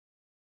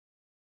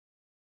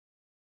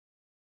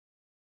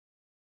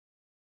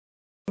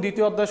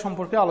দ্বিতীয় অধ্যায়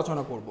সম্পর্কে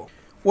আলোচনা করব।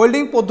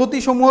 ওয়েল্ডিং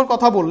পদ্ধতিসমূহের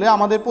কথা বললে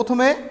আমাদের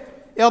প্রথমে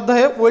এই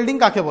অধ্যায়ে ওয়েল্ডিং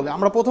কাকে বলে।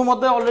 আমরা প্রথম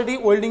অধ্যায়ে অলরেডি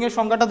ওয়েল্ডিংয়ের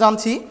সংজ্ঞাটা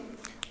জানছি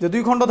যে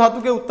দুই খণ্ড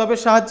ধাতুকে উত্তাপের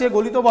সাহায্যে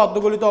গলিত বা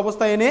অর্ধগলিত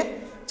অবস্থায় এনে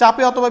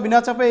চাপে অথবা বিনা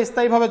চাপে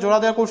স্থায়ীভাবে জোড়া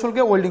দেওয়ার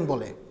কৌশলকে ওয়েল্ডিং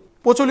বলে।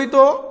 প্রচলিত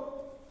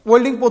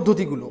ওয়েল্ডিং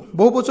পদ্ধতিগুলো,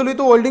 বহু প্রচলিত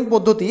ওয়েল্ডিং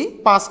পদ্ধতি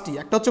 5টি।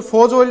 একটা হচ্ছে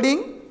ফোজ welding,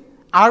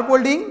 arc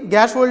welding,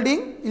 gas welding,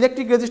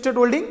 electric registered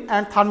welding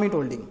and thermite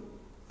welding.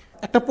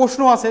 একটা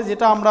প্রশ্ন আছে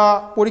যেটা আমরা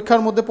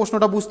পরীক্ষার মধ্যে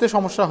প্রশ্নটা বুঝতে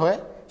সমস্যা হয়,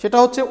 সেটা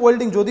হচ্ছে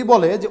ওয়েল্ডিং যদি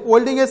বলে যে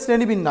ওয়েল্ডিংয়ের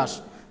শ্রেণীবিন্যাস,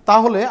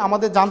 তাহলে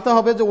আমাদের জানতে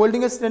হবে যে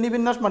ওয়েল্ডিংয়ের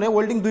শ্রেণীবিন্যাস মানে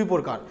ওয়েল্ডিং দুই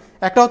প্রকার।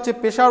 একটা হচ্ছে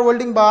প্রেশার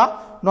ওয়েল্ডিং বা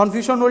নন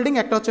ফিউশন ওয়েল্ডিং,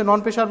 একটা হচ্ছে নন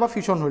প্রেশার বা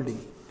ফিউশন ওয়েল্ডিং।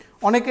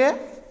 অনেকে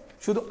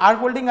শুধু আর্ক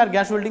ওয়েল্ডিং আর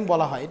গ্যাস ওয়েল্ডিং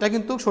বলা হয়, এটা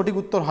কিন্তু সঠিক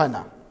উত্তর হয়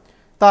না।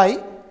 তাই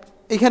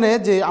এখানে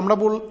যে আমরা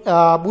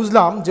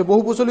বুঝলাম যে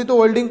বহু প্রচলিত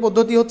ওয়েল্ডিং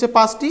পদ্ধতি হচ্ছে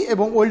 5টি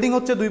এবং ওয়েল্ডিং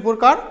হচ্ছে দুই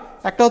প্রকার।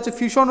 একটা হচ্ছে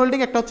ফিউশন ওয়েল্ডিং,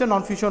 একটা হচ্ছে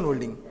নন ফিউশন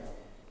ওয়েল্ডিং,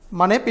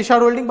 মানে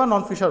প্রেশার ওয়েল্ডিং বা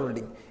নন প্রেশার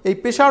ওয়েল্ডিং। এই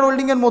প্রেশার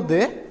ওয়েল্ডিংয়ের মধ্যে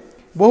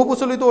বহু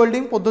প্রচলিত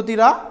ওয়েল্ডিং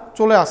পদ্ধতিরা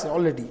চলে আসে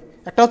অলরেডি।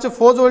 একটা হচ্ছে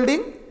ফোজ ওয়েল্ডিং,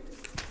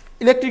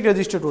 ইলেকট্রিক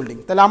রেজিস্টার্ড ওয়েল্ডিং।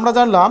 তাহলে আমরা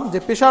জানলাম যে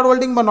প্রেশার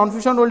ওয়েল্ডিং বা নন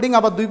ফিউশন ওয়েল্ডিং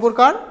আবার দুই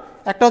প্রকার,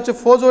 একটা হচ্ছে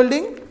ফোজ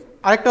ওয়েল্ডিং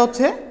আর একটা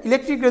হচ্ছে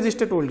ইলেকট্রিক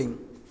রেজিস্টার্ড ওয়েল্ডিং।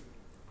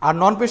 আর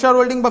নন প্রেশার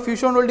ওয়েল্ডিং বা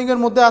ফিউশন ওয়েল্ডিংয়ের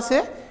মধ্যে আছে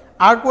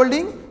arc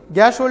welding,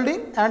 gas welding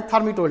and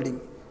thermite welding.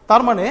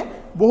 তার মানে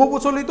বহু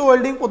প্রচলিত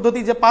ওয়েল্ডিং পদ্ধতি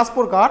যে 5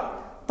 প্রকার,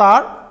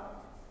 তার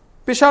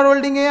প্রেশার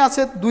ওয়েল্ডিংয়ে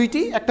আছে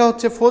 2টি, একটা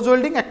হচ্ছে ফোজ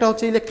ওয়েল্ডিং, একটা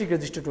হচ্ছে ইলেকট্রিক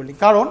রেজিস্টার্ড ওয়েল্ডিং।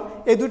 কারণ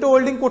এই দুটো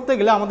ওয়েল্ডিং করতে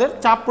গেলে আমাদের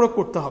চাপ প্রয়োগ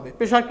করতে হবে,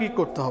 প্রেশার ক্রিয়েট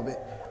করতে হবে।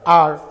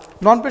 আর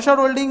নন pressure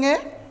ওয়েল্ডিংয়ে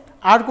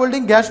arc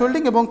welding, gas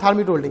welding এবং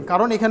থার্মিট ওয়েল্ডিং,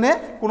 কারণ এখানে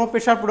কোনো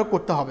প্রেশার প্রয়োগ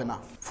করতে হবে না।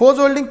 ফোজ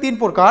ওয়েল্ডিং 3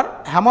 প্রকার,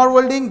 hammer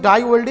welding,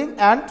 die welding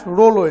and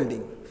roll welding.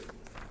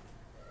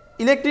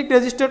 Electric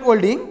registered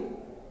welding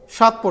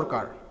 7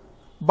 প্রকার,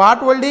 but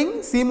welding,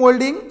 SIM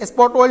welding,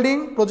 spot welding,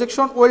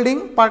 projection welding,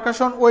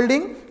 percussion welding,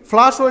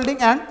 flush welding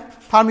and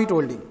thermite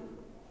welding.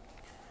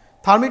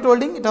 Thermite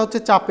welding এটা হচ্ছে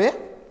চাপে।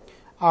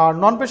 আর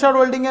নন প্রেশার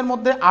ওয়েল্ডিংয়ের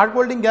মধ্যে arc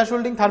welding, gas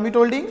welding, thermite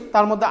welding.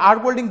 তার মধ্যে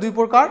arc welding 2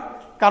 প্রকার,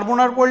 carbon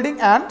arc welding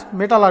and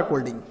metal arc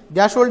welding.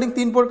 Gas welding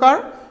 3 প্রকার,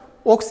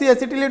 oxy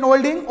acetylene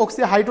welding,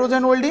 oxy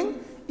hydrogen welding,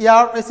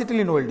 air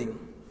acetylene welding.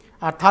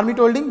 আর thermite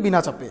welding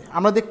বিনা চাপে।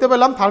 আমরা দেখতে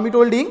পেলাম থার্মিট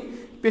ওয়েল্ডিং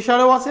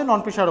প্রেশারেও আছে, নন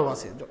প্রেশারেও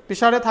আছে।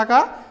 প্রেশারে থাকা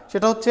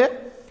সেটা হচ্ছে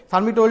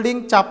থার্মিট ওয়েল্ডিং,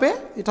 চাপে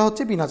এটা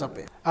হচ্ছে বিনা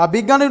চাপে।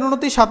 বিজ্ঞানের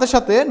উন্নতির সাথে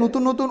সাথে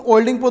নতুন নতুন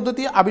ওয়েল্ডিং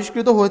পদ্ধতি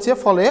আবিষ্কৃত হয়েছে,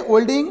 ফলে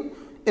ওয়েল্ডিং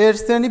এর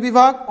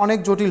শ্রেণীবিভাগ অনেক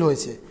জটিল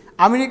হয়েছে।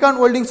 আমেরিকান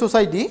ওয়েল্ডিং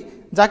সোসাইটি,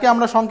 যাকে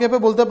আমরা সংক্ষেপে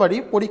বলতে পারি,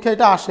 পরীক্ষায়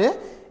এটা আসে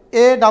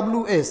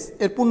AWS,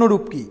 এর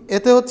পূর্ণরূপ কি?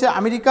 এতে হচ্ছে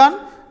আমেরিকান,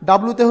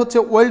 ডাব্লুতে হচ্ছে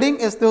ওয়েল্ডিং,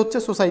 এসতে হচ্ছে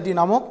সোসাইটি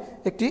নামক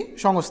একটি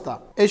সংস্থা।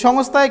 এই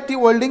সংস্থা একটি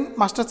ওয়েল্ডিং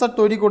মাস্টার চার্ট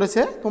তৈরি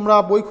করেছে। তোমরা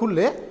বই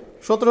খুললে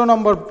 17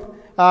 নম্বর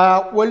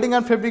ওয়েল্ডিং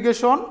অ্যান্ড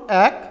ফেব্রিকেশন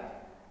 1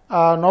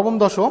 নবম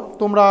দশম,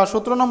 তোমরা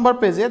 17 নম্বর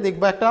পেজে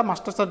দেখবা একটা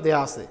মাস্টার চার্ট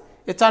দেওয়া আছে।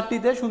 এই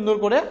চার্টটিতে সুন্দর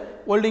করে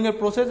ওয়েল্ডিংয়ের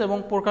প্রসেস এবং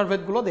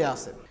প্রকারভেদগুলো দেওয়া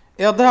আছে।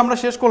 এই অধ্যায়ে আমরা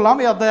শেষ করলাম।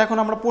 এই অধ্যায়ে এখন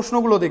আমরা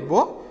প্রশ্নগুলো দেখব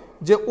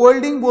যে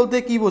ওয়েল্ডিং বলতে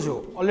কি বোঝো।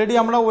 অলরেডি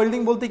আমরা ওয়েল্ডিং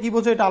বলতে কি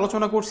বোঝো এটা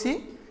আলোচনা করছি।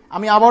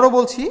 আমি আবারও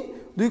বলছি,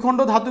 দুই খণ্ড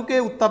ধাতুকে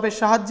উত্তাপের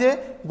সাহায্যে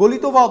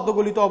গলিত বা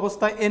অর্ধগলিত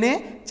অবস্থায় এনে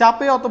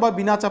চাপে অথবা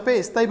বিনা চাপে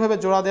স্থায়ীভাবে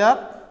জোড়া দেওয়ার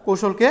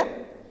কৌশলকে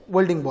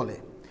ওয়েল্ডিং বলে।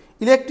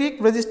 ইলেকট্রিক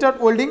রেজিস্টার্ড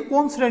ওয়েল্ডিং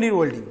কোন শ্রেণীর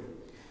ওয়েল্ডিং?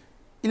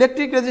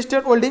 ইলেকট্রিক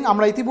রেজিস্টার্ড ওয়েল্ডিং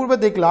আমরা ইতিপূর্বে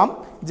দেখলাম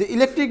যে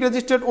ইলেকট্রিক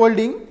রেজিস্টার্ড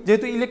ওয়েল্ডিং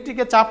যেহেতু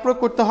ইলেকট্রিকে চাপ প্রয়োগ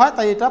করতে হয়,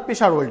 তাই এটা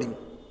প্রেশার ওয়েল্ডিং।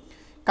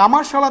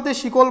 কামারশালাতে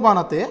শিকল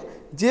বানাতে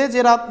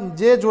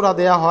যে জোড়া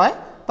দেয়া হয়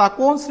তা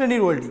কোন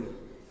শ্রেণীর ওয়েল্ডিং?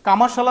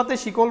 কামারশালাতে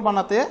শিকল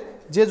বানাতে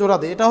যে জোড়া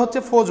দেয় এটা হচ্ছে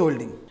ফোজ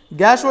ওয়েল্ডিং।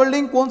 গ্যাস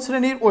ওয়েল্ডিং কোন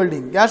শ্রেণীর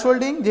ওয়েল্ডিং? গ্যাস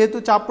ওয়েল্ডিং যেহেতু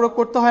চাপ প্রয়োগ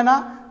করতে হয় না,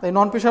 তাই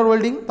নন প্রেশার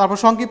ওয়েল্ডিং। তারপর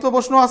সংক্ষিপ্ত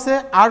প্রশ্ন আছে,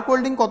 আর্ক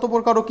ওয়েল্ডিং কত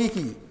প্রকার ও কী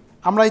কী?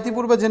 আমরা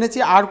ইতিপূর্বে জেনেছি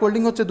আর্ক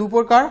ওয়েল্ডিং হচ্ছে 2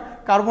 প্রকার,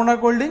 carbon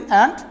arc welding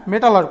and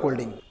metal arc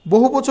welding.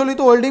 বহু প্রচলিত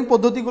ওয়েল্ডিং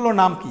পদ্ধতিগুলোর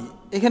নাম কি?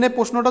 এখানে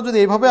প্রশ্নটা যদি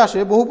এইভাবে আসে,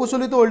 বহু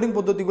প্রচলিত ওয়েল্ডিং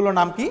পদ্ধতিগুলোর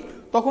নাম কি,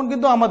 তখন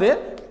কিন্তু আমাদের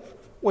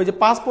ওই যে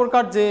 5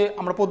 প্রকার যে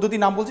আমরা পদ্ধতি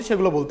নাম বলছি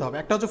সেগুলো বলতে হবে।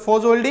 একটা হচ্ছে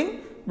ফোজ welding,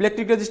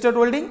 electric registered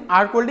welding,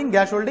 arc welding,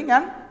 gas welding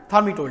and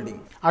thermite welding.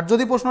 আর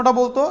যদি প্রশ্নটা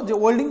বলতো যে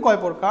ওয়েল্ডিং কয়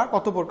প্রকার,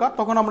 কত প্রকার,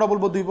 তখন আমরা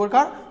বলবো 2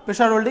 প্রকার,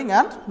 pressure welding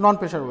and non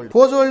pressure welding.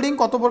 ফোজ welding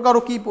কত প্রকার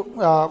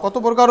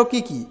ও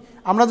কি কি?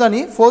 আমরা জানি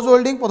ফোজ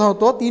ওয়েল্ডিং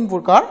প্রধানত 3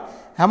 প্রকার,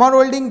 hammer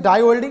welding, die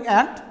welding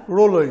and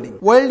roll welding.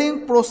 Welding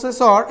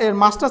processor এর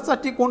মাস্টার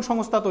চার্টটি কোন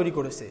সংস্থা তৈরি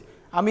করেছে?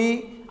 আমি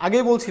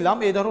আগেই বলছিলাম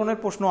এই ধরনের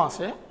প্রশ্ন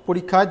আসে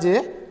পরীক্ষায় যে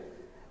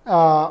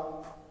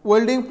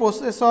ওয়েল্ডিং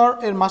প্রসেসর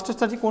এর মাস্টার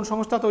চার্টটি কোন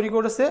সংস্থা তৈরি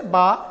করেছে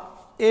বা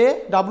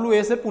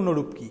AWS এর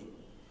পূর্ণরূপ কি?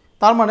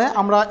 তার মানে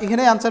আমরা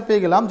এখানে অ্যান্সার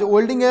পেয়ে গেলাম যে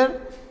ওয়েল্ডিংয়ের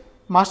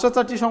মাস্টার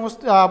চার্টটি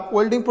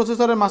ওয়েল্ডিং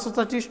প্রসেসরের মাস্টার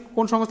চার্টটি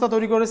কোন সংস্থা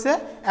তৈরি করেছে?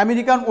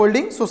 American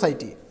welding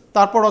society.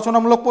 তারপর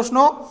রচনামূলক প্রশ্ন,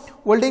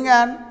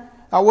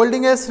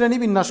 ওয়েল্ডিংয়ের শ্রেণী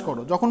বিন্যাস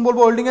করো। যখন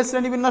বলবো ওয়েল্ডিংয়ের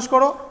শ্রেণী বিন্যাস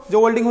করো, যে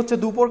ওয়েল্ডিং হচ্ছে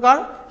 2 প্রকার,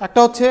 একটা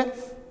হচ্ছে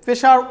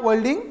প্রেশার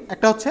ওয়েল্ডিং,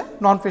 একটা হচ্ছে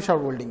নন প্রেশার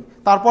ওয়েল্ডিং।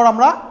 তারপর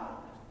আমরা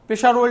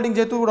প্রেশার ওয়েল্ডিং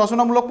যেহেতু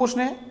রচনামূলক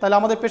প্রশ্নে, তাহলে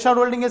আমাদের প্রেশার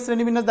ওয়েল্ডিংয়ের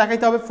শ্রেণীবিন্যাস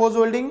দেখাইতে হবে। ফোজ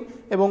ওয়েল্ডিং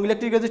এবং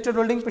ইলেকট্রিক রেজিস্টার্ড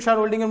ওয়েল্ডিং প্রেশার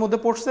ওয়েল্ডিংয়ের মধ্যে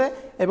পড়ছে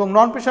এবং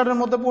নন প্রেশারের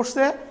মধ্যে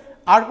পড়ছে।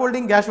 Arc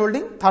welding, gas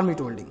welding, thermite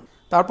welding.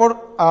 তারপর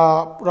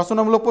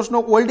রচনামূলক প্রশ্ন,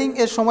 ওয়েল্ডিং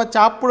এর সময়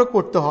চাপ প্রয়োগ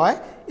করতে হয়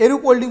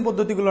এরূপ ওয়েল্ডিং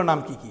পদ্ধতিগুলোর নাম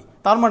কি কি?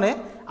 তার মানে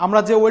আমরা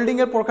যে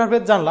ওয়েল্ডিংয়ের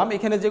প্রকারভেদ জানলাম,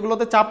 এখানে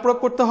যেগুলোতে চাপ প্রয়োগ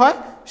করতে হয়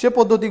সে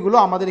পদ্ধতিগুলো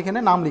আমাদের এখানে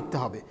নাম লিখতে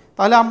হবে।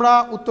 তাহলে আমরা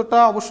উত্তরটা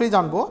অবশ্যই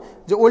জানবো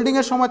যে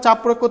ওয়েল্ডিংয়ের সময় চাপ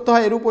প্রয়োগ করতে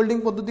হয় এরূপ ওয়েল্ডিং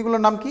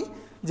পদ্ধতিগুলোর নাম কি?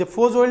 যে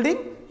ফোজ ওয়েল্ডিং,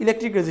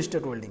 ইলেকট্রিক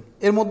রেজিস্টার ওয়েল্ডিং।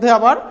 এর মধ্যে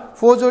আবার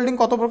ফোজ ওয়েল্ডিং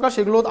কত প্রকার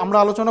সেগুলো আমরা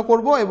আলোচনা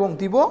করব এবং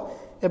দিব,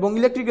 এবং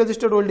ইলেকট্রিক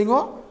রেজিস্টার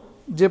ওয়েল্ডিংও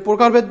যে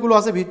প্রকারভেদগুলো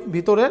আছে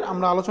ভিতরের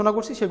আমরা আলোচনা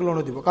করছি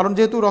সেগুলোও দিব। কারণ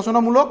যেহেতু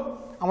রচনামূলক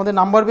আমাদের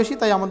নাম্বার বেশি,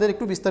 তাই আমাদের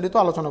একটু বিস্তারিত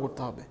আলোচনা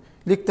করতে হবে,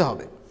 লিখতে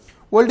হবে।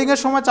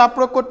 ওয়েল্ডিংয়ের সময় চাপ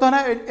প্রয়োগ করতে হয়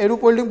না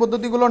এরূপ ওয়েল্ডিং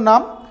পদ্ধতিগুলোর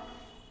নাম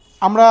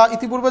আমরা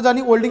ইতিপূর্বে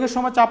জানি। ওয়েল্ডিংয়ের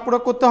সময় চাপ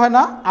প্রয়োগ করতে হয়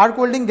না arc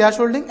welding, gas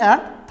welding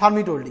and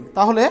thermite welding.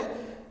 তাহলে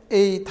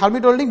এই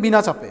থার্মিট ওয়েল্ডিং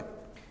বিনা চাপে,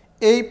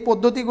 এই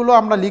পদ্ধতিগুলো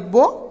আমরা লিখব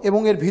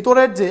এবং এর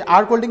ভিতরের যে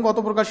আর্ক ওয়েল্ডিং কত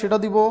প্রকার সেটা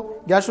দিব,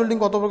 গ্যাস ওয়েল্ডিং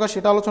কত প্রকার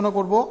সেটা আলোচনা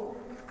করব।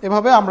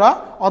 এভাবে আমরা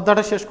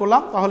অধ্যায়টা শেষ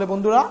করলাম। তাহলে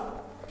বন্ধুরা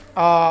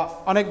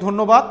অনেক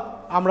ধন্যবাদ।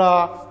 আমরা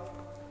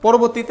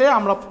পরবর্তীতে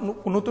আমরা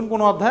নতুন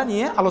কোনো অধ্যায়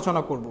নিয়ে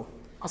আলোচনা করব।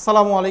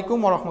 আসসালামু আলাইকুম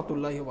ওয়া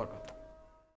রাহমাতুল্লাহি ওয়া বারাকাতুহু।